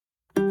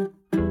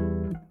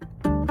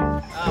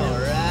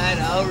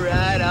All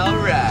right.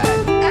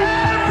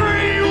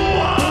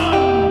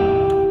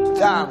 Everyone!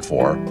 Time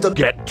for the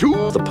Get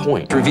to the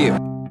Point review.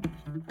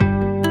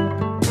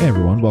 Hey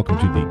everyone, welcome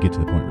to the Get to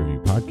the Point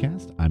Review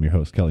podcast. I'm your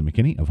host, Kelly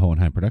McKinney of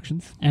Hohenheim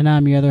Productions. And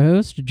I'm your other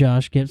host,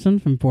 Josh Gibson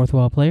from Fourth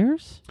Wall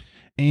Players.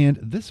 And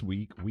this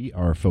week we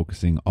are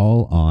focusing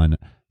all on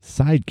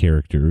side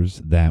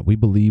characters that we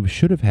believe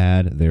should have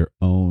had their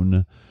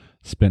own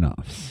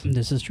spin-offs.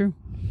 This is true.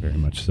 Very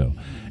much so.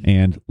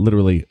 And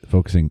literally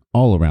focusing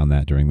all around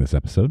that during this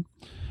episode.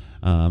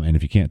 And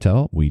if you can't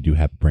tell, we do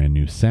have brand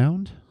new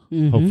sound.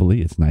 Mm-hmm.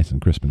 Hopefully it's nice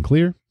and crisp and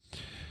clear.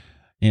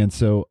 And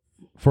so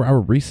for our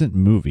recent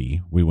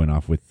movie, we went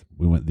with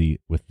the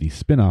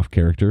spin-off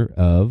character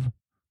of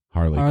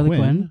Harley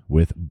Quinn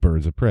with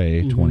Birds of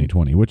Prey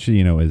 2020, which,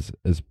 you know, is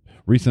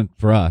recent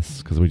for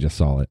us because we just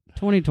saw it.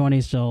 2020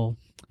 is still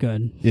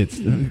good. It's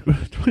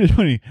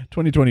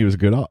 2020 was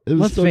good. It was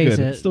Let's still face good.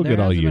 it, It's still there good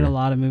all hasn't year. been a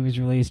lot of movies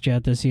released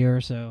yet this year,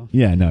 so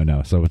Yeah,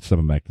 no. So it's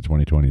stepping back to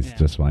 2020 is Yeah.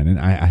 just fine. And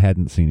I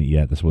hadn't seen it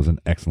yet. This was an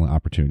excellent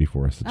opportunity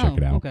for us to check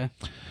it out. Okay.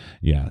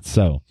 Yeah.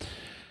 So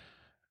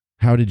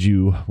what did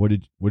you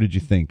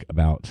think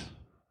about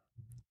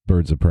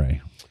Birds of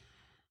Prey?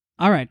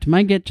 All right,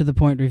 my Get to the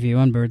Point review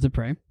on Birds of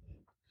Prey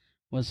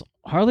was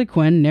Harley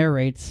Quinn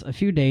narrates a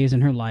few days in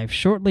her life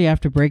shortly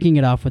after breaking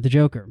it off with the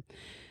Joker.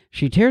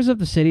 She tears up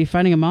the city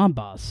finding a mob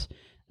boss.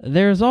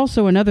 There's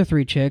also another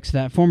 3 chicks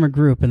that form a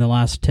group in the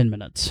last 10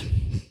 minutes.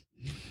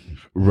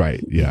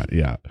 Right.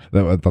 Yeah.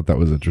 I thought that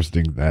was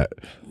interesting. That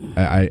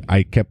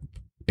I kept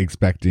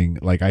expecting,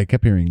 like, I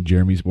kept hearing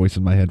Jeremy's voice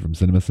in my head from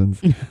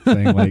CinemaSins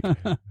saying, like,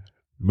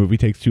 movie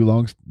takes too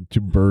long to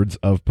Birds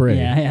of Prey.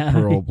 Yeah.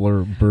 Pearl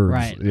blur birds.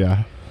 Right.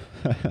 Yeah.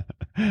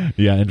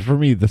 Yeah. And for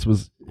me, it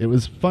was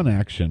fun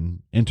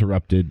action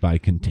interrupted by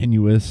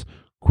continuous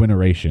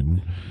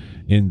quinneration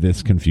in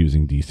this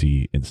confusing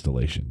DC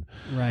installation.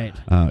 Right.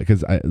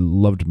 Because I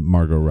loved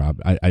Margot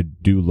Robbie. I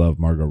do love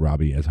Margot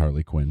Robbie as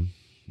Harley Quinn.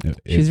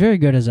 She's very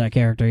good as that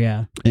character,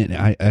 yeah. And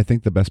I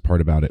think the best part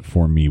about it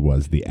for me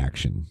was the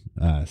action.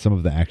 Some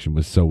of the action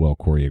was so well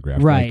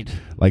choreographed. Right.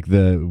 Like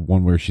the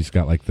one where she's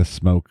got like the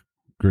smoke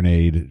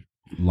grenade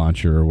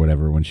launcher or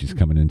whatever when she's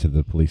coming into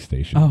the police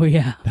station. Oh,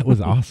 yeah. That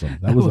was awesome.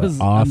 That was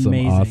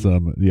amazing.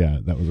 awesome. Yeah,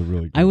 that was a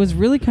really good I was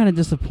one. really kind of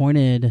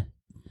disappointed,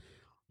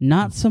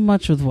 not so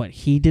much with what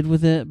he did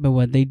with it, but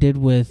what they did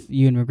with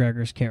Ewan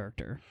McGregor's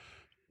character.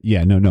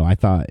 Yeah, no. I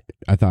thought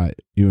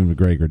Ewan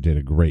McGregor did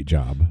a great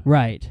job.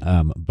 Right.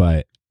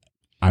 But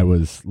I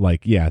was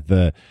like,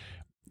 it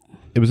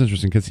was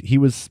interesting because he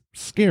was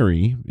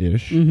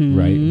scary-ish,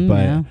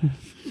 right?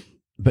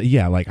 But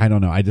yeah, like, I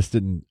don't know. I just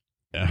didn't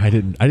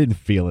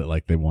feel it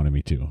like they wanted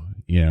me to.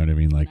 You know what I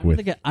mean? Like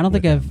I don't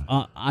think I've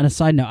on a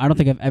side note, I don't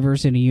think I've ever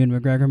seen a Ewan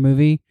McGregor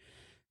movie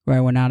where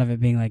I went out of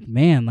it being like,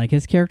 man, like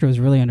his character was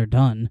really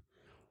underdone.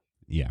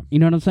 Yeah. You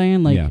know what I'm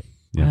saying? Like,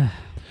 yeah.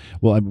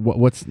 Well,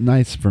 what's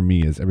nice for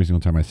me is every single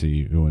time I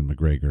see Ewan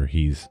McGregor,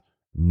 he's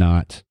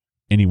not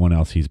anyone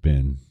else he's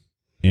been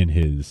in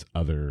his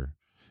other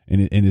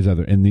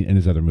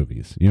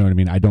movies. You know what I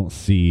mean? I don't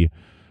see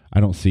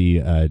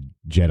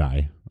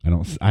Jedi. I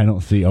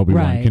don't see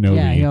Obi-Wan right. Kenobi.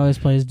 Yeah, he always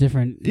plays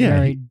different,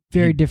 very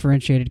he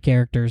differentiated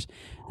characters.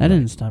 That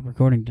didn't stop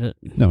recording, did it?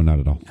 No, not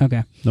at all.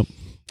 Okay. Nope.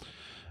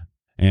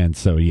 And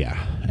so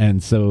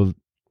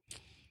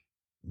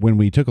when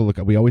we took a look,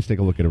 we always take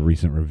a look at a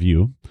recent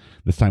review.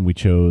 This time we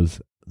chose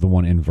the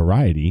one in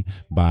Variety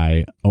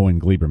by Owen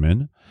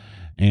Gleiberman.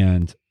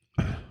 And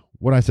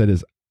what I said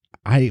is,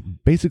 I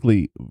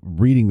basically,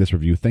 reading this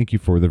review, thank you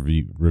for the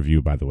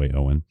review, by the way,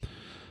 Owen.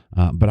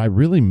 But I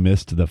really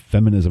missed the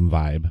feminism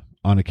vibe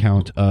on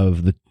account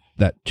of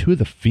that 2 of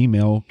the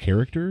female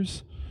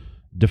characters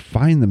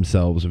define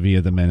themselves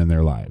via the men in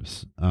their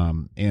lives.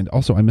 And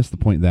also I missed the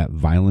point that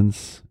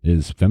violence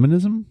is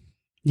feminism.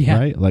 Yeah.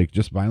 Right? Like,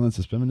 just violence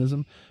is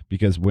feminism,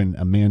 because when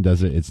a man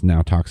does it, it's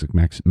now toxic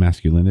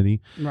masculinity.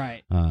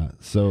 Right.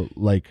 So,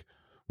 like,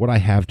 what I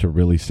have to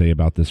really say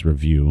about this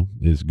review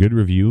is good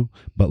review,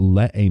 but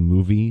let a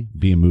movie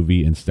be a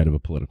movie instead of a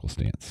political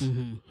stance.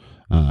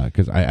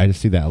 Because I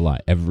just see that a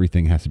lot.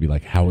 Everything has to be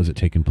like, how was it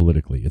taken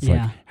politically? It's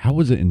like, how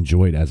was it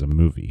enjoyed as a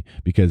movie?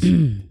 Because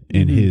in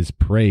his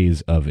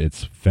praise of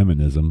its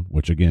feminism,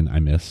 which again I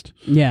missed,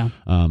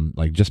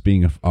 like, just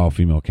being an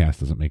all-female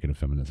cast doesn't make it a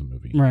feminism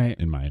movie, right?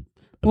 In my opinion.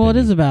 Well, it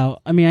is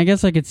about. I mean, I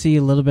guess I could see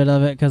a little bit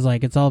of it because,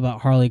 like, it's all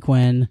about Harley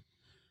Quinn,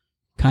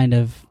 kind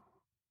of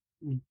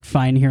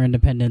finding her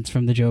independence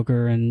from the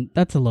Joker, and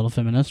that's a little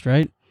feminist,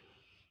 right?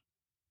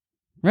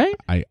 Right?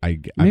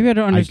 Maybe I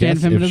don't understand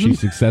feminism. If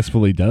she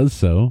successfully does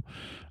so,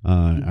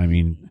 I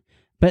mean,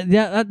 but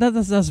yeah,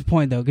 that's the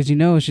point though, because you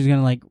know she's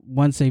gonna, like,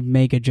 once they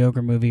make a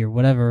Joker movie or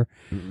whatever,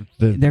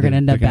 they're gonna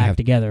end up back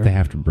together. They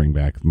have to bring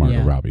back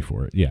Margot Robbie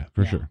for it,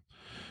 for sure.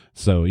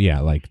 So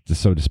yeah, like,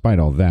 so despite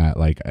all that,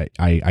 like,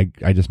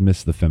 I just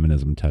miss the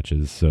feminism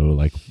touches. So,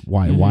 like,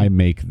 why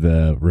make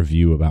the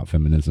review about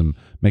feminism?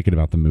 Make it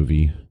about the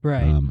movie,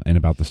 right? And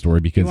about the story,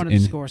 because you wanted to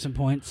score some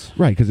points,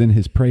 right? Because in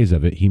his praise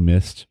of it, he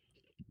missed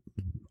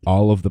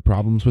all of the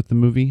problems with the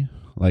movie.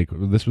 Like,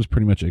 this was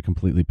pretty much a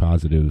completely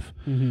positive.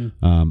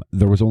 Mm-hmm.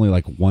 There was only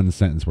like one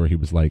sentence where he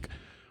was like,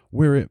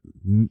 where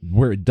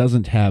it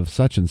doesn't have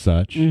such and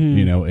such,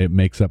 it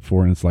makes up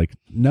for, and it's like,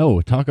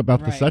 no, talk about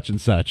the Right. such and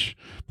such.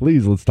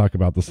 Please, let's talk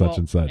about the such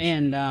and such.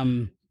 And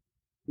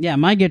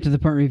my get to the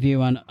point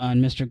review on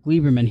Mr.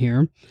 Gleiberman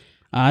here.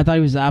 I thought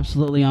he was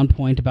absolutely on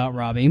point about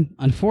Robbie.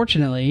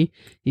 Unfortunately,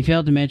 he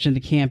failed to mention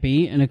the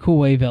campy and a cool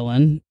way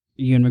villain,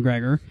 Ewan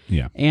McGregor,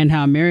 Yeah. and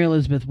how Mary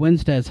Elizabeth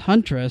Winstead's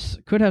Huntress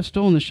could have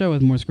stolen the show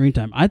with more screen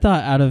time. I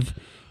thought out of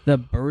the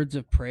Birds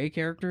of Prey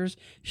characters,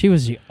 she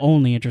was the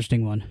only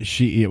interesting one.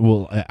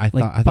 I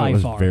thought by it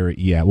was far.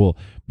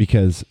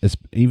 because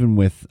even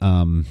with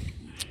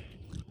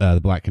the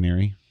Black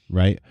Canary,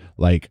 right?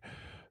 Like,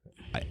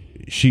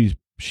 she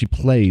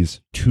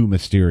plays too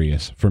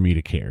mysterious for me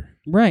to care.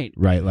 Right.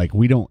 Right, like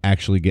we don't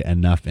actually get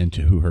enough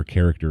into who her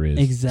character is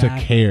Exactly.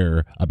 to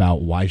care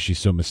about why she's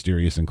so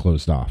mysterious and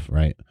closed off,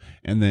 right?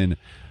 And then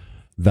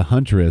the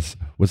Huntress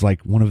was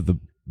like one of the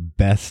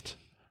best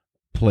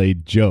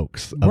played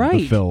jokes of the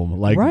Right. film.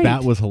 Like, Right.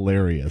 that was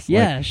hilarious.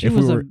 Yeah, Like, she if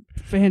was we were,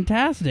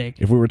 fantastic.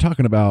 if we were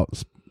talking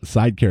about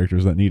side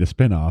characters that need a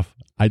spinoff,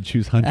 I'd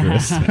choose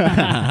Huntress.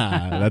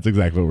 That's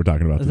exactly what we're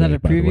talking about. Is today, that a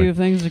by the way. preview of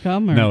things to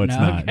come? Or? No, it's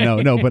not.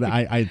 Okay. No, but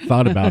I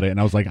thought about it and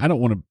I was like, I don't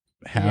want to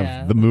have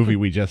Yeah. the movie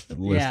we just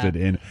listed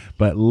in,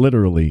 but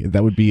literally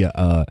that would be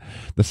the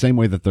same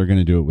way that they're going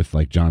to do it with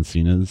like John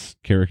Cena's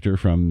character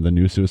from the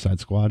new Suicide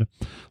Squad.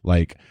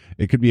 Like,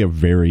 it could be a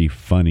very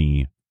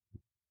funny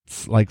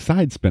like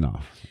side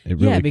spinoff. It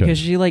really Yeah, because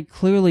could. she like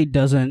clearly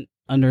doesn't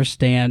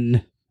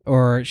understand,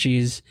 or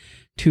she's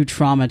too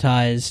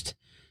traumatized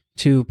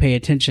to pay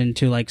attention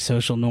to like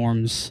social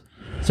norms.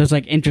 So it's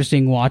like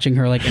interesting watching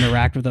her like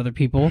interact with other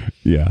people.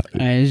 Yeah.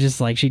 And it's just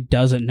like she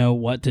doesn't know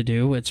what to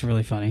do. It's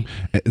really funny.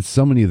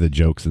 So many of the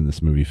jokes in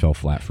this movie fell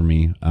flat for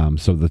me.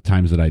 So the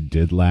times that I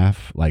did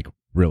laugh, like,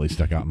 really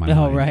stuck out in my Oh,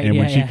 mind. right, And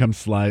when yeah, she yeah.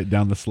 comes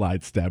down the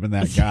slide stabbing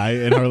that guy,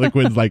 and Harley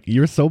Quinn's like,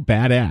 "You're so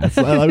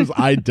badass."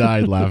 I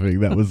died laughing.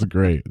 That was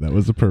great. That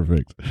was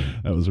perfect.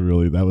 That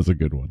was a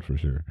good one for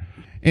sure.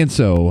 And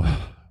so,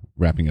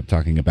 wrapping up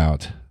talking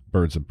about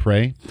Birds of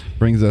Prey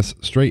brings us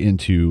straight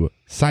into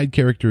side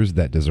characters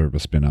that deserve a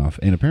spinoff.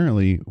 And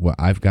apparently,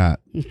 I've got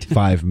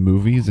 5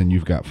 movies and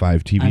you've got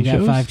 5 TV I've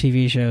shows. got 5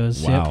 TV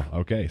shows. Wow. Yep.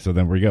 Okay. So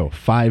then we go.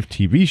 5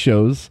 TV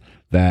shows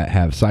that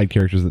have side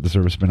characters that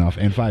deserve a spinoff,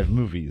 and 5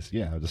 movies.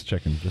 Yeah, just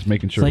checking, just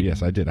making sure. like-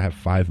 Yes, I did. I have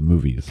 5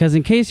 movies. Because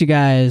in case you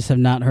guys have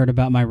not heard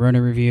about my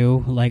Rona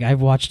review, like I've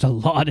watched a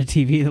lot of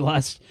TV the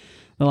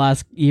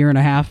last year and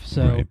a half,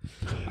 so Right.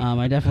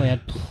 I definitely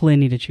had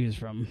plenty to choose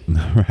from.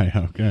 Right.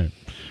 Okay.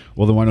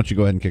 Well, then why don't you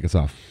go ahead and kick us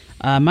off?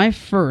 My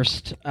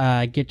first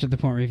get to the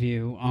point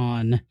review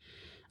on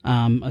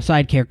a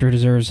side character who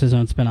deserves his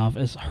own spinoff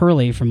is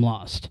Hurley from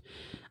Lost.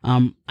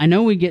 I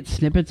know we get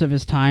snippets of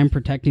his time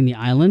protecting the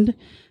island,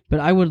 but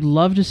I would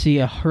love to see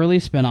a Hurley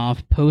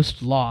spinoff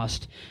post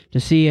Lost to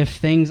see if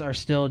things are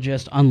still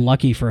just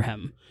unlucky for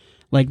him.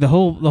 Like the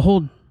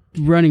whole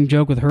running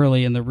joke with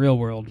Hurley in the real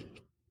world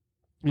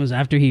was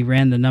after he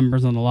ran the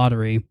numbers on the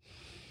lottery,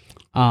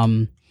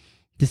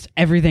 just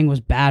everything was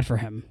bad for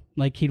him.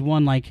 Like he'd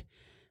won like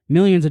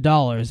millions of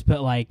dollars,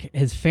 but like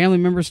his family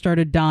members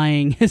started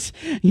dying. His,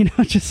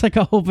 just like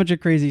a whole bunch of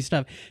crazy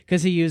stuff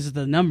because he uses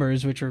the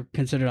numbers, which were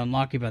considered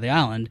unlucky by the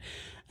island.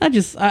 I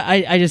just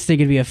think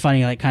it'd be a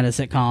funny like kind of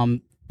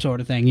sitcom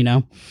sort of thing,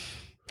 That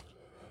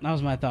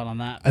was my thought on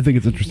that. I think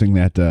it's interesting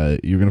that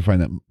you're going to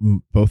find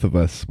that both of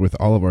us, with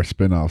all of our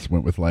spinoffs,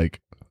 went with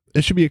like,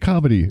 it should be a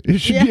comedy. It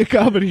should be a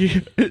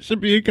comedy. It should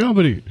be a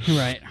comedy.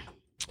 Right.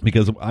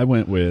 Because I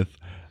went with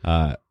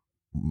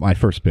my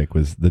first pick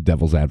was The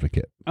Devil's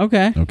Advocate.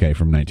 Okay. Okay,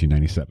 from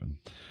 1997.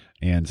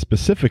 And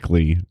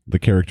specifically, the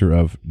character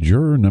of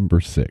Juror Number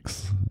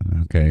 6.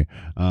 Okay.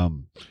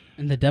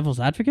 And the Devil's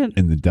Advocate?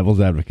 In The Devil's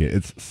Advocate.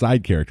 It's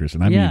side characters,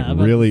 and I Yeah, I'm mean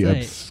about to really say.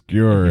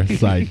 obscure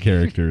side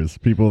characters.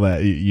 People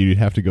that you'd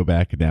have to go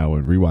back now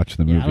and rewatch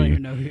the Yeah, I don't movie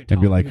even know who you're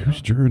and be like, talking who's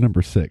about. Juror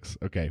Number 6?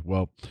 Okay,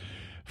 well,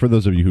 for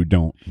those of you who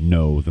don't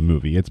know the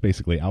movie, it's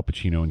basically Al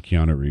Pacino and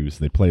Keanu Reeves.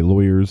 They play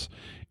lawyers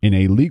in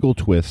a legal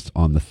twist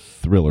on the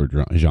thriller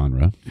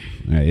genre.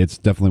 It's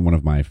definitely one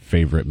of my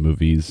favorite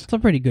movies. It's a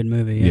pretty good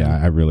movie.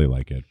 Yeah, I really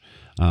like it.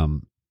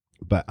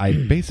 But I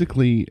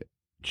basically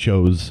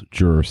chose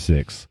Juror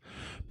 6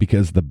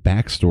 because the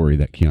backstory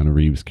that Keanu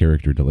Reeves'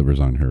 character delivers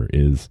on her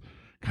is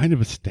kind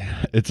of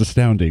it's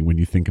astounding when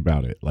you think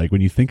about it. Like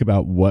when you think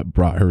about what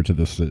brought her to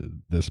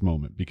this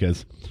moment,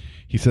 because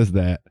he says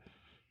that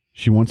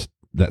she wants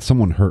that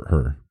someone hurt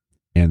her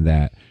and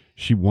that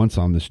she wants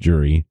on this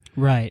jury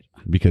Right.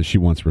 because she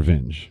wants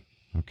revenge.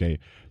 Okay,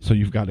 so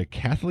you've got a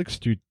Catholic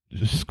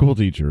school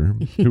teacher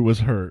who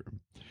was hurt,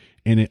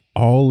 and it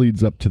all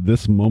leads up to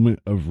this moment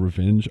of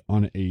revenge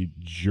on a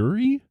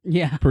jury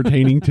Yeah.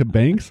 pertaining to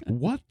Banks.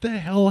 What the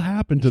hell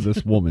happened to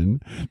this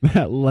woman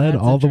that led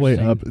That's all the way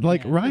up? interesting.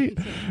 Like, Yeah. right?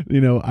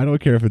 I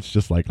don't care if it's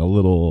just like a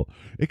little,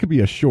 it could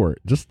be a short.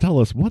 Just tell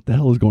us what the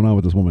hell is going on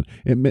with this woman.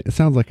 It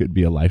sounds like it'd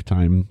be a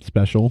Lifetime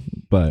special,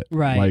 but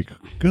Right. like,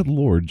 good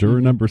Lord, juror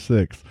number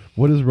 6,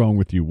 what is wrong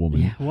with you,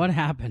 woman? Yeah. What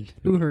happened?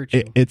 Who hurt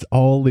you? It's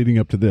all leading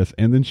up to this,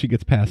 and then she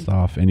gets passed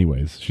off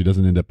anyways. She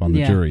doesn't end up on the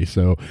Yeah. jury.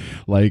 So,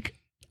 like,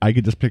 I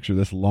could just picture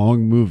this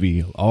long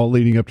movie all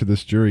leading up to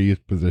this jury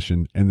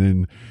position, and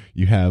then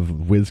you have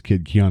whiz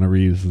kid Keanu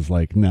Reeves is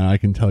like, "Nah, I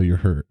can tell you're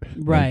hurt.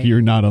 Right. Like,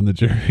 you're not on the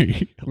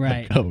jury." Like,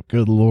 Right. oh,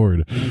 good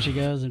Lord. And then she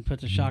goes and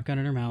puts a shotgun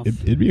in her mouth.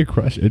 It'd be a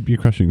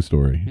crushing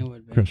story. It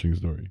would be. Crushing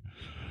story.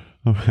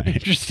 All right.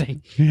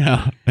 Interesting.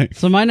 Yeah.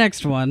 So my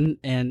next one,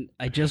 and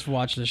I just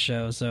watched the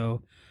show,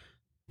 so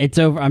it's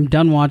over. I'm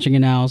done watching it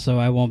now, so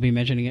I won't be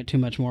mentioning it too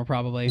much more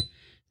probably.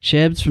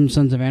 Chibs from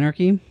Sons of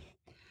Anarchy.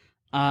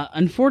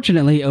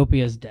 Unfortunately,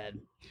 Opie is dead.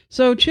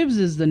 So Chibs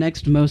is the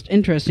next most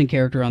interesting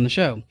character on the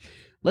show.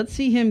 Let's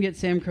see him get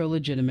Sam Crow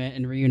legitimate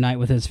and reunite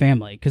with his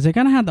family, because they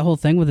kind of had the whole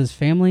thing with his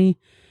family,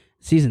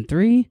 season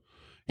 3,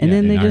 and Yeah,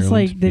 then in they just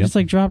Ireland. just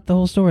dropped the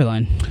whole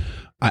storyline.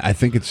 I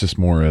think it's just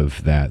more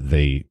of that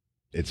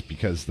it's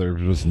because there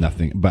was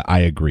nothing, but I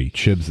agree.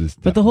 Chibs is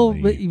But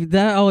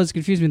that always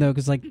confused me though,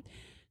 because like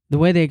the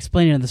way they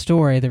explained it in the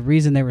story, the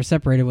reason they were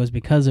separated was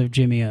because of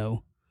Jimmy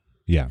O,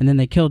 yeah. and then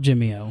they killed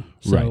Jimmy O.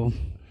 So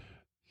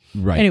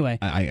Right. anyway,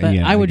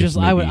 I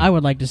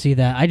would like to see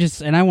that.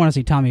 I want to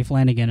see Tommy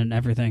Flanagan and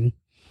everything.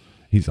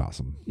 He's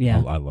awesome.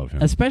 Yeah. I love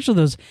him. Especially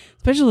those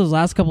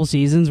last couple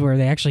seasons where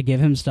they actually give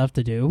him stuff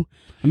to do.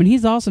 I mean,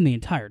 he's awesome the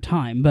entire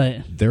time,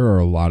 but There are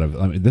a lot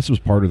of. This was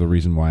part of the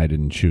reason why I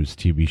didn't choose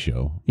TV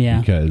show. Yeah.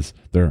 Because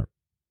there are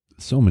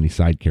so many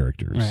side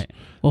characters. right.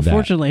 Well,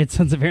 fortunately, it's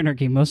Sons of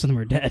Anarchy. Most of them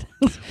are dead.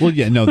 Well,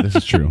 yeah. No, this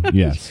is true.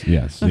 Yes.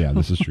 Yeah.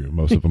 This is true.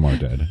 Most of them are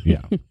dead.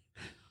 Yeah.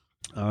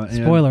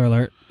 Spoiler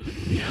alert.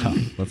 Yeah.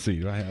 Let's see.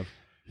 Do I have?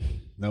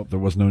 Nope. There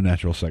was no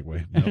natural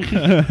segue.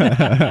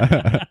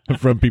 Nope.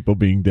 From people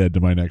being dead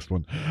to my next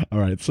one. All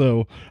right.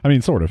 So,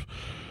 sort of.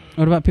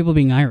 What about people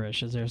being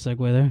Irish? Is there a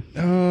segue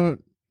there?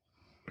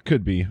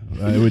 Could be.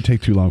 It would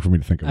take too long for me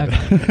to think of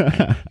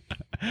it.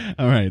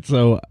 All right.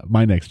 So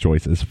my next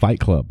choice is Fight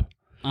Club,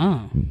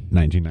 Oh,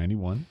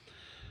 1991,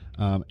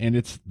 and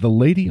it's the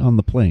lady on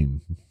the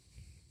plane.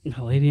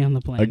 the lady on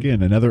the plane.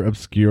 Again, another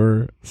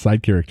obscure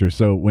side character.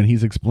 So when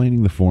he's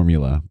explaining the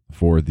formula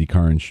for the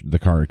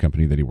car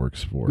company that he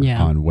works for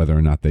Yeah. on whether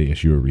or not they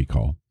issue a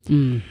recall,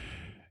 Mm.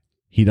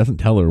 he doesn't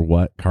tell her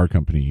what car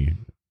company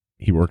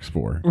he works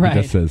for. Right.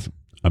 He just says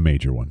a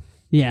major one.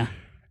 Yeah.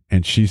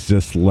 And she's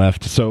just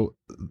left. So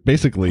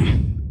basically,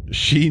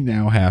 she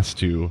now has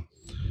to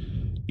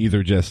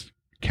either just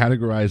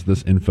categorize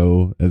this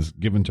info as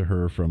given to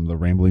her from the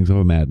ramblings of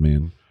a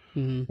madman,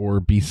 Mhm. or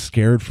be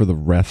scared for the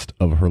rest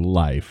of her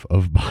life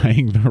of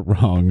buying the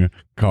wrong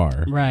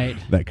car Right.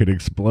 that could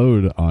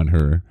explode on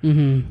her.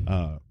 Mm-hmm.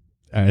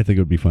 I think it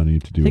would be funny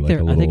to do I think, like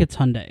a little. I think it's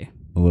Hyundai,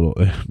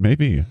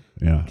 maybe,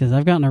 yeah. because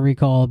I've gotten a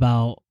recall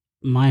about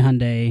my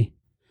Hyundai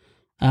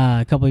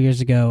a couple of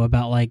years ago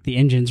about like the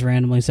engines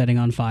randomly setting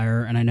on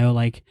fire, and I know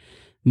like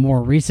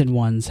more recent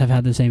ones have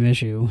had the same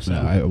issue. So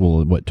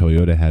What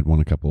Toyota had one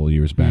a couple of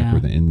years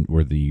back, Yeah.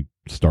 where the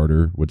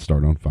starter would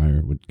start on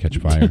fire, would catch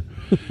fire,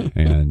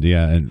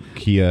 and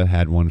Kia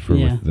had one for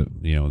Yeah. with the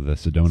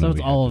Sedona. So it's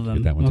We all had of to them.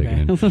 get that one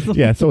Okay. taken in.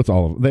 Yeah, so it's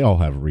they all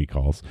have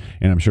recalls,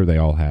 and I'm sure they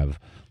all have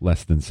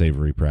less than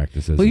savory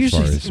practices. Well, as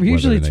far as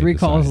usually whether it's they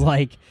recalls decide.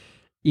 like,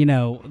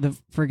 the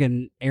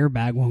friggin'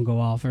 airbag won't go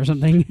off or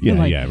something. Yeah,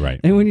 Like, yeah, right.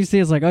 And when you see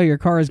it's like, oh, your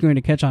car is going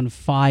to catch on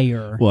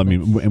fire. Well,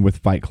 and with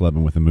Fight Club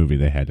and with the movie,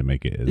 they had to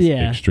make it as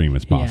Yeah. extreme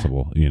as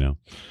possible,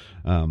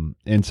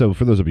 And so,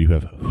 for those of you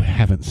who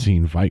haven't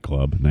seen Fight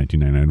Club,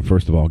 1999,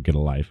 first of all, get a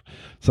life.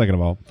 Second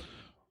of all,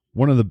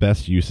 one of the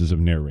best uses of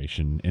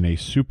narration in a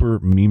super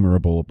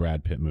memorable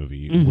Brad Pitt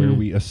movie, Mhm. where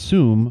we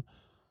assume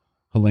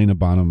Helena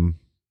Bonham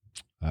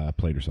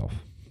played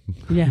herself.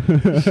 Yeah.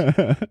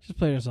 Just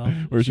played herself.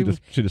 Or she was-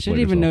 just played didn't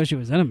even herself. know she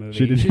was in a movie.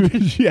 She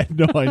didn't. She had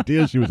no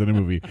idea she was in a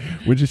movie.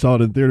 When she saw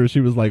it in theater, she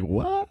was like,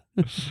 "What?"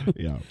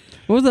 Yeah.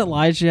 What was that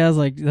line she has?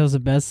 Like, that was the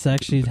best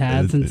sex she's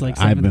had since like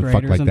 7th I've been grade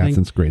fucked or like something. that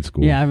since grade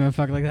school. Yeah, I've been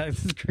fucked like that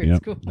since grade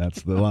Yep, school.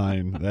 that's the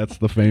line. That's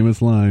the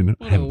famous line.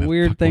 What I haven't a been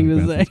weird fucked thing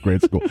like to that say. since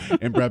grade school.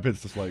 And Brad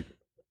Pitt's just like,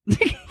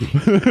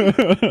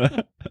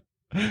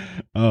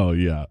 oh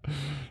yeah.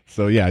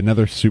 So yeah,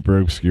 another super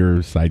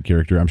obscure side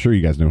character. I'm sure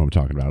you guys know who I'm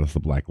talking about. It's the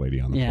black lady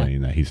on the Yeah.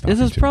 plane that he's talking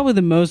This is to. probably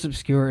the most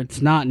obscure.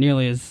 It's not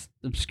nearly as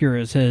obscure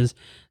as his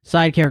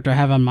side character I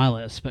have on my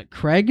list, but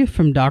Craig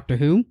from Doctor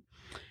Who.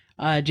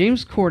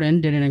 James Corden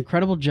did an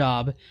incredible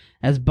job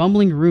as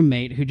bumbling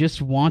roommate who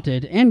just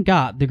wanted and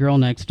got the girl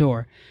next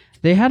door.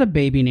 They had a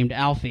baby named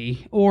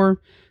Alfie, or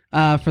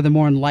for the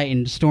more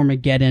enlightened,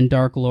 Stormageddon,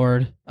 Dark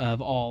Lord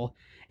of all.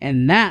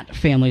 And that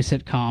family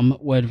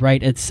sitcom would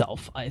write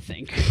itself, I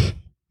think.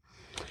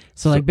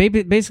 So like,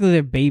 basically,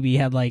 their baby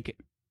had like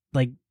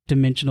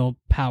dimensional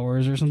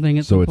powers or something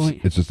at So some it's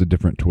point. it's just a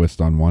different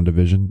twist on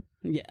WandaVision,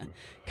 Yeah,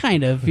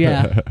 kind of.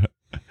 Yeah.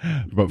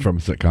 but from a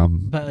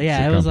sitcom. But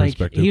yeah, it sitcom was like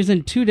perspective. he was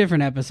in 2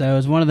 different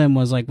episodes. One of them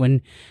was like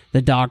when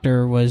the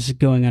doctor was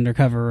going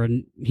undercover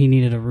and he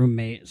needed a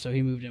roommate, so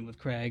he moved in with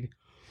Craig.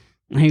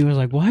 And he was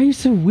like, "Why are you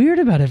so weird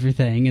about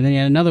everything?" And then he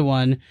had another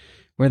one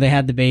where they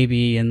had the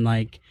baby and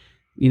like,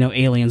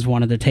 aliens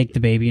wanted to take the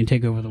baby and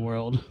take over the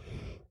world.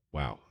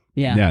 Wow.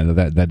 Yeah. Yeah, no,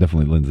 that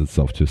definitely lends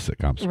itself to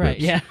sitcom scripts. Right.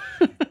 Yeah.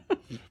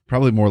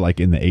 Probably more like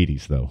in the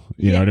 80s, though.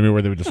 You know what I mean?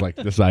 Where they would just like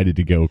decided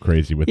to go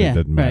crazy with it. Yeah.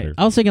 Didn't matter. Right.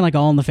 I was thinking like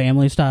All in the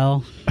Family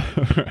style.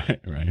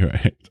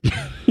 Right.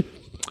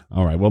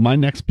 All right. Well, my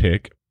next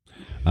pick,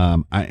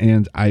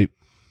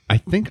 I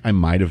think I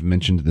might have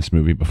mentioned this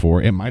movie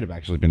before. It might have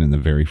actually been in the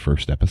very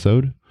first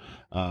episode,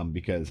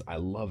 because I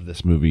love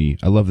this movie.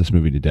 I love this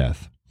movie to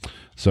death.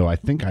 So I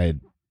think I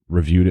had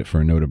reviewed it for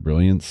a note of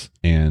brilliance,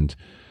 and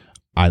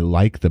I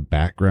like the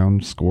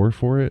background score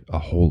for it a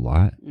whole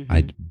lot.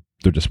 Mm-hmm.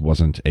 There just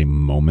wasn't a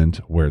moment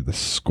where the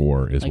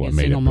score is Like what a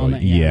made it single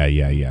brilliant.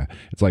 moment, Yeah.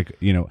 It's like,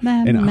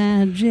 That and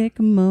magic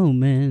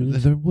moment.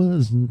 there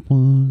wasn't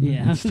one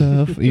Yeah.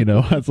 stuff.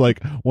 It's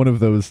like one of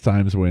those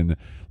times when,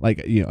 like,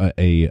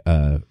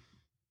 a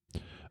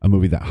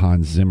movie that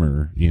Hans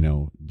Zimmer,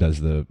 does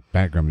the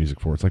background music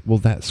for. It's like, well,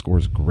 that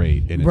score's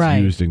great and it's Right.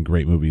 used in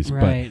great movies,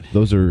 Right. but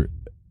those are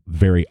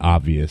very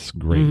obvious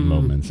great Mhm.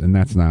 moments, and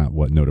that's not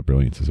what Note of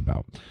Brilliance is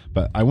about.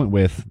 But I went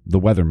with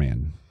The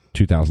Weatherman,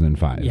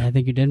 2005. Yeah, I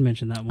think you did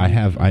mention that one. I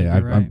have. think you're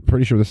I'm right.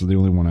 pretty sure this is the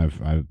only one I've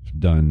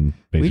done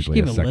We should basically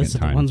give a a second list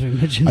of time. the ones we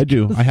mentioned. I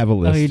do. I have a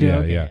list. Oh, you do? Yeah,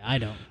 Okay. yeah. I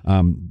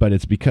don't. But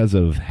it's because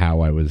of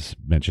how I was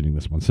mentioning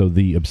this one. So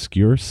the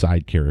obscure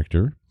side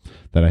character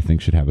that I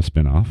think should have a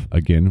spinoff,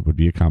 again, would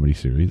be a comedy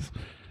series,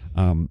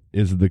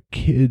 is the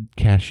kid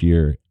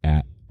cashier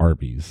at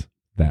Arby's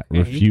that Okay.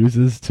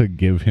 refuses to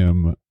give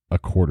him a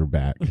quarter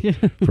back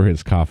for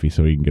his coffee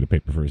so he can get a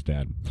paper for his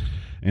dad.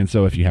 And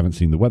so if you haven't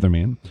seen The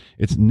Weatherman,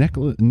 it's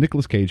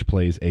Nicolas Cage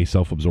plays a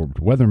self-absorbed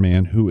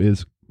weatherman who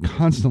is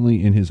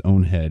constantly in his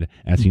own head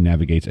as he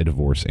navigates a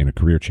divorce and a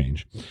career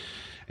change.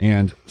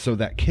 And so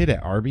that kid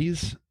at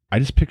Arby's, I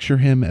just picture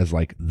him as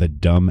like the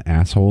dumb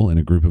asshole in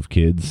a group of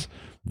kids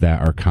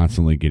that are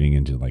constantly getting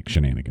into like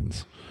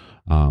shenanigans.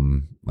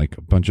 Like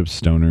a bunch of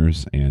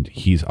stoners, and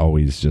he's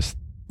always just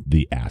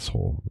the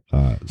asshole.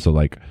 So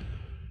like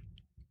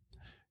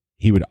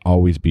he would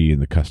always be in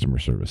the customer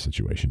service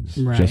situations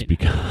Right. just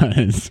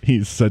because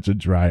he's such a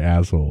dry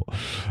asshole.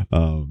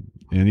 And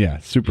yeah,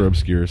 super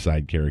obscure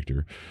side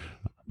character.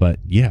 But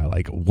yeah,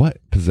 like what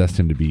possessed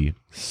him to be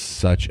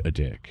such a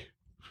dick?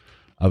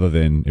 Other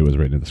than it was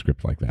written in the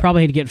script like that.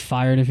 Probably he'd get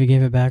fired if you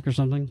gave it back or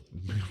something.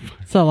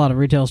 That's how a lot of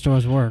retail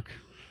stores work.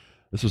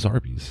 This was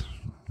Arby's.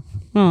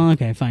 Oh,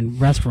 okay, fine.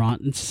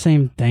 Restaurant. It's the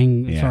same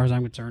thing as Yeah. far as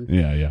I'm concerned.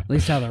 Yeah. At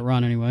least how they're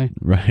run anyway.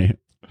 Right.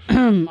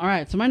 All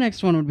right, so my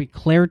next one would be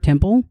Claire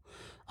Temple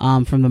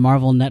from the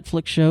Marvel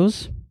Netflix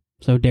shows.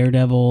 So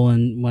Daredevil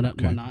and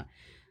whatnot.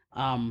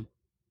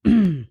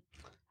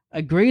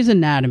 A Grey's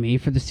Anatomy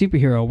for the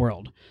superhero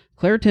world.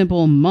 Claire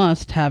Temple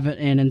must have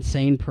an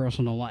insane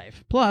personal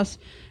life. Plus,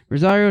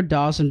 Rosario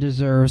Dawson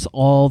deserves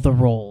all the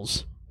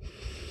roles.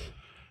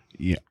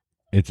 Yeah.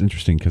 It's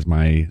interesting because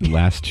my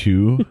last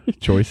two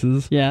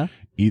choices, Yeah.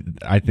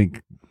 I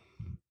think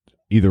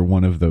either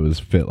one of those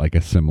fit like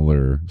a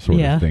similar sort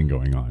Yeah. of thing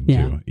going on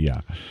Yeah. too.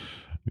 Yeah.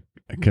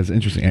 Because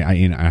interesting,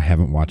 I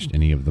haven't watched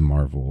any of the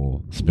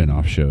Marvel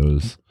spin-off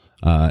shows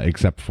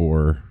except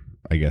for,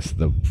 I guess,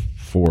 the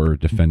 4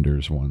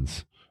 Defenders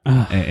ones.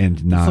 Ugh, And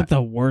it's not like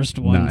the worst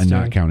ones.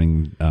 not too.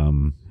 counting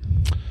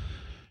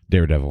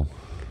Daredevil.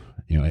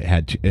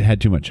 It had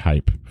too much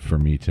hype for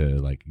me to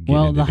like. Get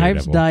Well, into the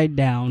hype's Daredevil. died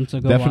down, so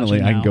go Definitely,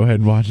 watch it I can now. go ahead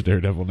and watch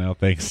Daredevil now.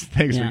 Thanks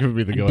for Yeah. giving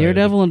me the go.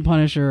 Daredevil and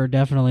Punisher are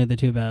definitely the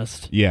 2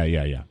 best. Yeah.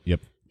 Yep.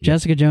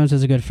 Jessica Jones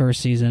has a good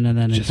first season, and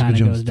then it Jessica kind of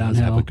Jones goes does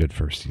downhill. have a good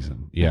first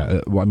season.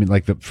 Yeah. Well, I mean,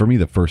 like for me,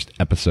 the first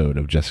episode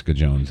of Jessica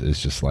Jones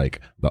is just like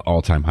the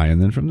all-time high,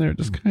 and then from there, it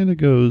just kind of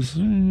goes.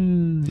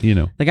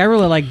 Like, I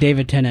really like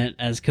David Tennant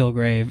as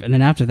Kilgrave, and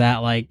then after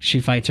that, like,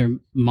 she fights her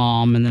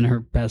mom and then her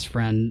best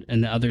friend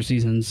in the other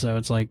seasons, so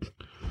it's like,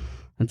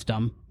 that's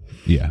dumb.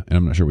 Yeah, and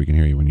I'm not sure we can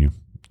hear you when you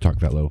talk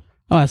that low.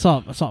 Oh, I saw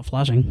it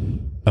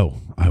flashing. Oh,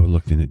 I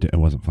looked in it. It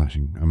wasn't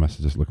flashing. I must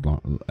have just looked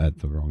at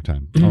the wrong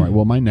time. All right.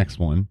 Well, my next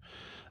one,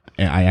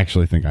 I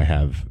actually think I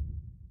have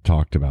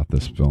talked about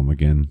this film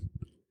again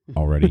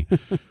already.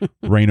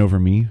 Reign Over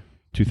Me,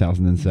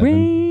 2007.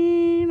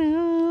 Rain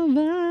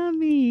over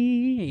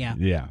me. Yeah.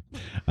 Yeah.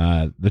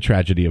 The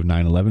tragedy of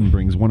 9/11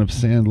 brings one of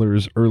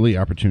Sandler's early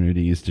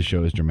opportunities to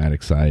show his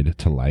dramatic side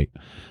to light.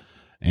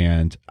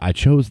 And I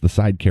chose the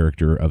side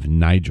character of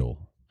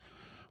Nigel,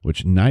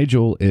 which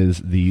Nigel is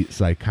the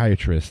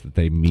psychiatrist that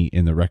they meet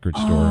in the record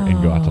store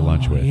and go out to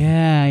lunch with.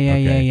 Yeah.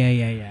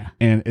 Okay. Yeah.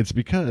 And it's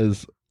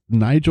because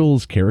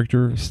Nigel's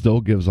character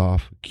still gives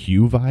off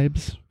Q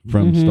vibes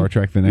from Star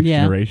Trek The Next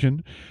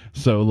Generation.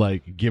 So,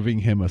 like, giving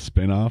him a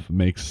spinoff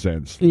makes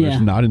sense.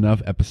 There's not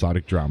enough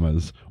episodic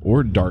dramas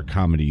or dark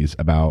comedies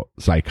about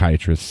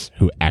psychiatrists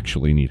who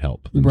actually need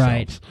help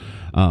themselves.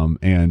 Right.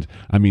 And,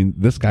 I mean,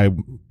 this guy,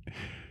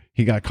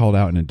 he got called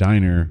out in a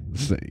diner,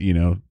 you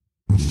know,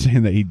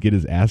 saying that he'd get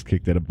his ass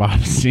kicked at a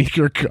Bob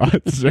Seger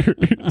concert.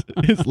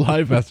 His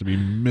life has to be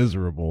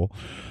miserable.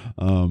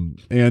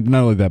 And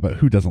not only that, but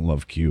who doesn't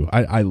love Q?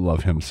 I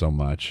love him so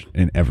much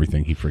in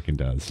everything he freaking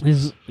does.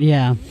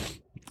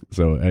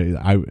 So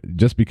I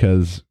just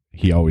because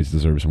he always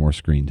deserves more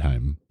screen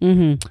time.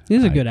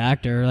 He's a good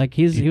actor. Like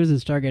he was in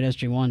Stargate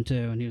SG-1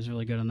 too, and he was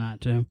really good on that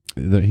too.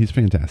 He's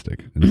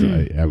fantastic. And so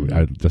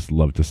I'd just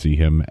love to see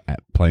him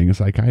playing a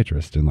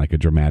psychiatrist in like a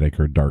dramatic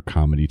or dark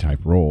comedy type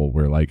role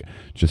where like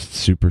just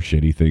super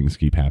shitty things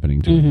keep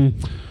happening to him.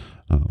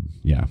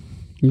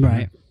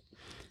 Right.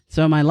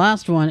 So my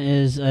last one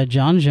is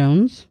John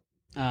Jones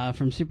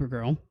from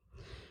Supergirl.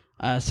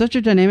 Such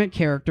a dynamic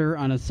character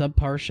on a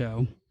subpar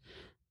show.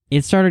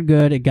 It started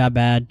good, it got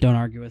bad. Don't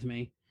argue with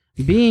me.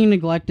 Being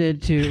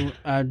relegated to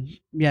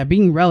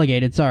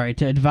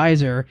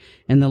advisor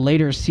in the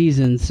later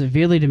seasons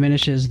severely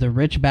diminishes the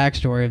rich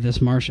backstory of this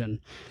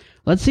Martian.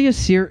 Let's see a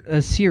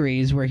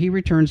series where he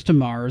returns to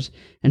Mars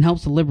and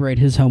helps liberate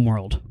his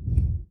homeworld.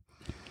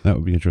 That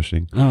would be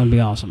interesting. That would be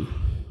awesome.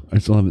 I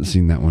still haven't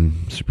seen that one,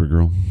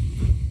 Supergirl.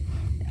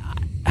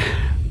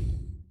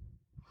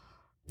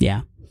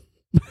 Yeah.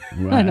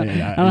 Well, I don't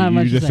have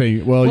much to say. saying,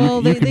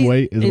 you can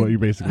wait, is what you're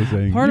basically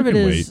saying. Part of it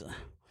is...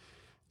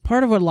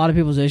 Part of what a lot of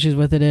people's issues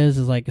with it is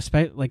like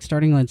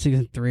starting on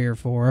season 3 or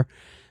 4,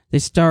 they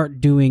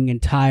start doing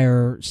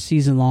entire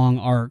season-long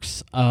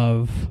arcs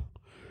of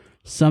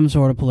some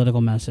sort of political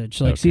message.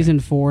 So, like season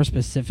 4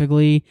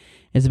 specifically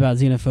is about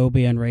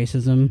xenophobia and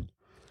racism.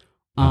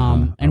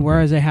 And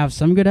whereas they have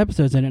some good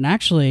episodes in it, and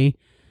actually,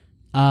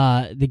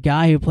 the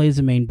guy who plays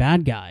the main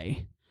bad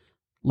guy,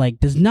 like,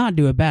 does not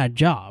do a bad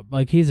job.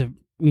 Like, he's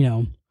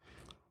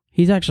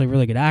actually a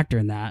really good actor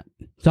in that.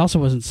 He also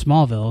was in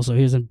Smallville, so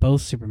he was in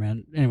both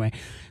Superman. Anyway,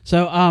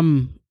 so,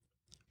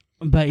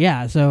 but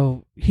yeah,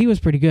 so he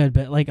was pretty good,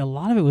 but like a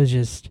lot of it was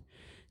just,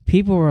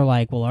 people were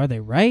like, well, are they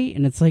right?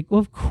 And it's like, well,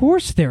 of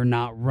course they're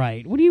not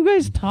right. What are you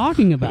guys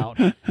talking about?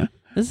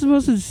 This is the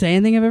most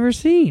insane thing I've ever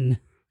seen.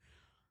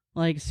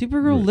 Like,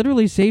 Supergirl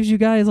literally saves you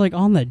guys like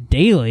on the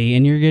daily,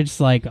 and you're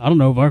just like, I don't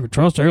know if I could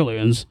trust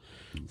aliens.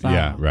 So,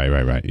 yeah,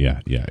 right.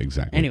 Yeah,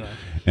 exactly. Anyway.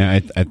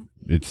 And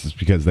it's just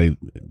because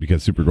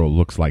Supergirl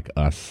looks like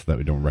us that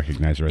we don't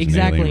recognize her as an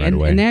alien right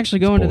away. And they actually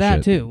go into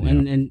that too. Yeah.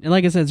 And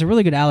like I said, it's a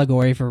really good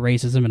allegory for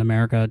racism in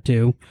America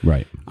too.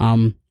 Right.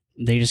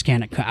 They just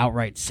can't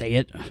outright say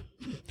it.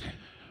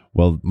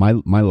 Well, my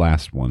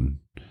last one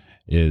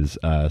is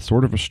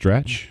sort of a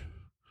stretch.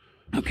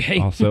 Okay.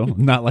 Also,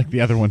 not like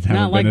the other ones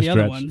haven't been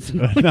a stretch.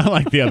 Not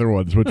like the other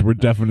ones, which were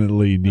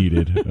definitely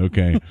needed.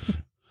 Okay.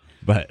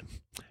 But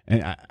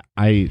and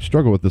I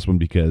struggle with this one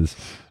because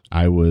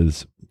I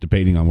was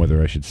debating on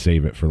whether I should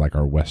save it for like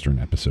our Western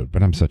episode,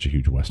 but I'm such a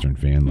huge Western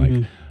fan.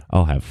 Like,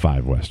 I'll have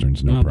 5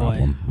 Westerns, no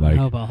problem. Boy. Like, I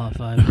hope I'll have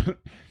 5.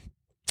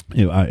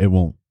 it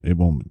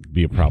won't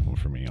be a problem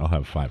for me. I'll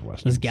have 5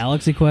 Westerns. Does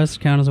Galaxy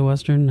Quest count as a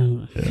Western?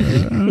 No.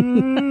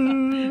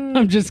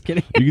 I'm just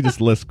kidding. You can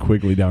just list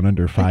Quigley Down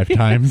Under 5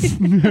 times.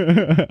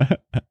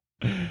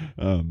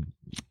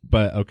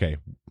 But okay,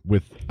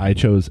 I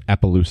chose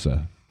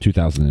Appaloosa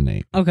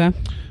 2008. Okay.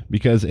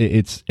 Because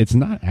it's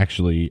not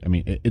actually, I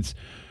mean, it's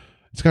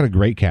got a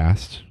great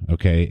cast,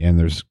 okay, and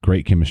there's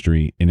great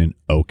chemistry in an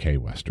okay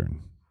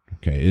Western.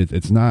 Okay,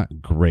 it's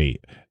not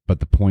great, but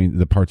the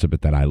parts of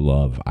it that I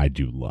love, I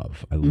do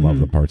love. I love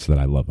the parts that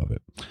I love of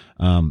it.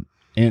 And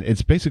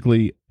it's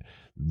basically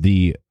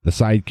the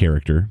side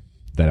character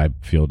that I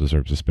feel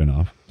deserves a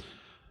spinoff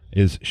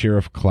is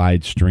Sheriff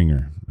Clyde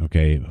Stringer,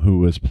 okay, who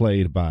was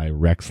played by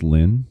Rex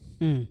Linn.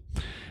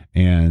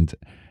 And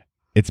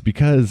it's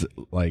because,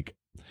 like,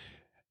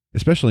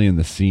 especially in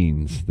the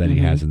scenes that he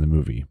has in the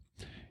movie,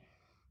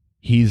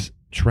 he's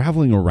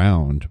traveling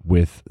around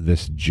with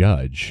this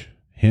judge.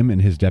 Him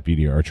and his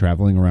deputy are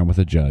traveling around with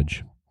a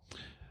judge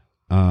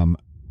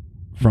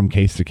from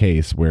case to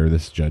case, where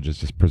this judge is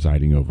just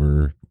presiding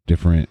over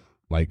different,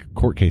 like,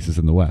 court cases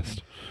in the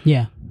West.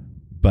 Yeah.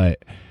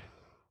 But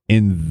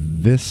in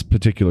this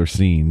particular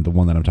scene, the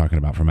one that I'm talking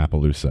about from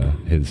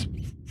Appaloosa, his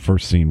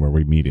first scene where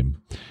we meet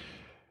him,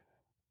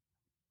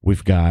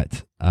 we've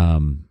got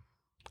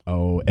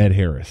Ed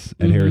Harris.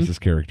 Ed Harris's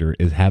character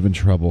is having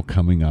trouble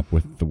coming up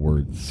with the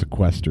word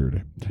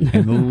sequestered.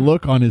 And the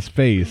look on his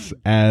face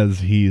as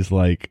he's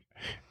like,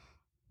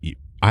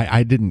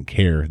 I didn't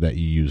care that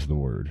you used the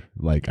word.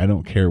 Like, I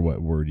don't care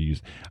what word you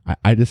use.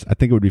 I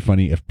think it would be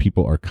funny if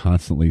people are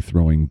constantly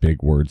throwing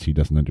big words he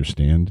doesn't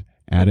understand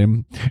at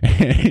him.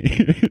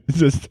 He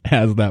just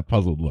has that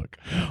puzzled look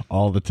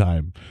all the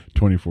time,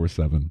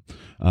 24/7.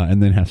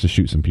 And then has to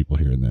shoot some people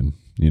here and then,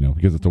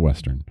 because it's a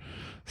Western.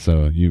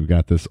 So you've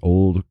got this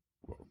old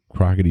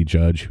crockety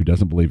judge who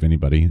doesn't believe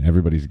anybody.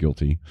 Everybody's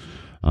guilty,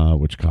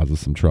 which causes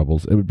some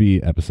troubles. It would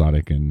be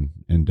episodic and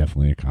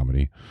definitely a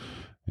comedy.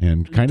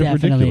 And kind of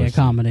Definitely ridiculous. a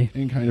comedy.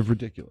 And kind of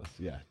ridiculous.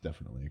 Yeah,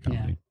 definitely a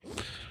comedy.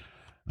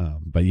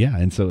 But yeah,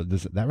 and so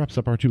that wraps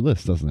up our 2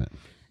 lists, doesn't it?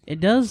 It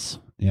does.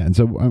 Yeah, and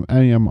so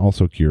I am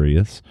also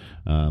curious,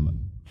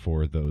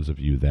 for those of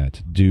you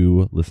that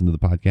do listen to the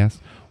podcast,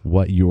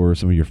 what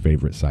some of your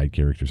favorite side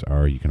characters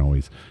are. You can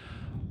always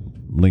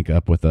link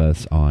up with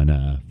us on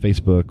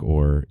Facebook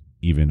or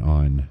even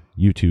on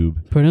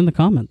YouTube. Put it in the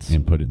comments.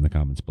 And put it in the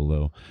comments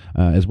below,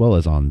 as well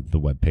as on the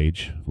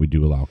webpage. We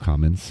do allow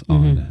comments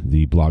on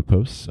the blog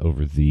posts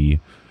over the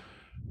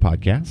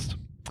podcast.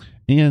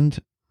 And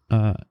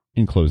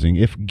in closing,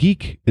 if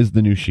geek is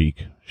the new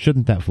chic,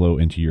 shouldn't that flow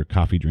into your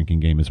coffee drinking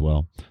game as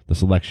well? The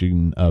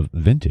selection of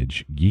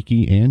vintage,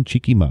 geeky, and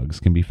cheeky mugs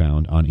can be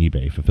found on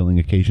eBay, fulfilling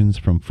occasions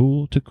from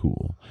fool to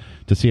cool.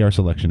 To see our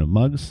selection of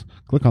mugs,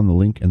 click on the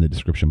link in the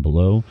description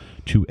below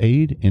to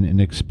aid in an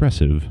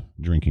expressive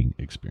drinking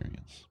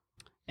experience.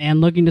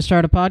 And looking to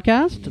start a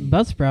podcast?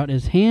 Buzzsprout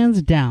is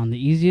hands down the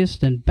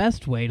easiest and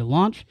best way to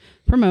launch,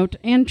 promote,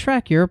 and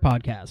track your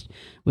podcast.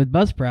 With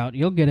Buzzsprout,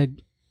 you'll get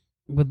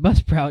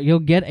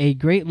a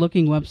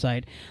great-looking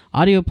website,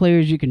 audio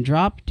players you can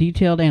drop,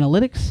 detailed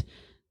analytics,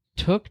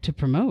 tools to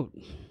promote.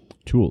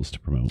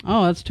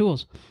 Oh, that's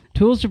tools.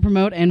 Tools to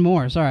promote and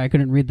more. Sorry, I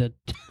couldn't read the...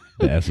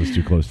 The S is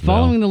too close to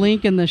Following the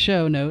link in the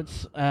show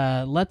notes,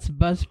 lets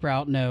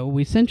Buzzsprout know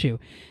we sent you.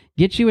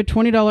 Get you a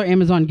 $20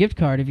 Amazon gift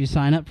card if you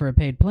sign up for a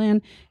paid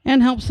plan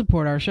and help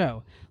support our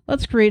show.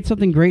 Let's create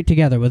something great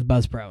together with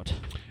Buzzsprout.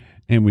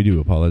 And we do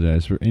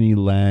apologize for any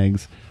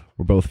lags.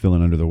 We're both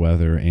feeling under the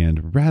weather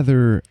and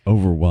rather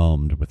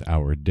overwhelmed with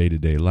our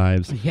day-to-day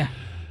lives. Yeah.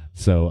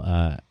 So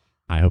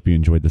I hope you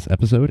enjoyed this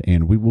episode,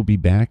 and we will be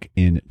back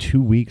in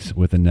 2 weeks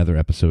with another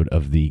episode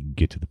of the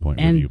Get to the Point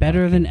Review And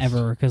better podcast. than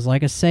ever, because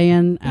like a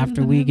saying,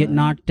 after we get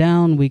knocked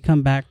down, we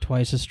come back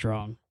twice as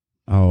strong.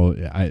 Oh,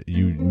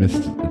 you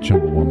missed a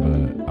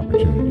Chumbawamba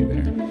opportunity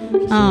there.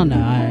 Oh,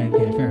 no.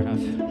 Okay, fair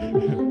enough.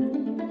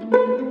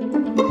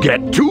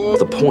 Get to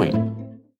the point.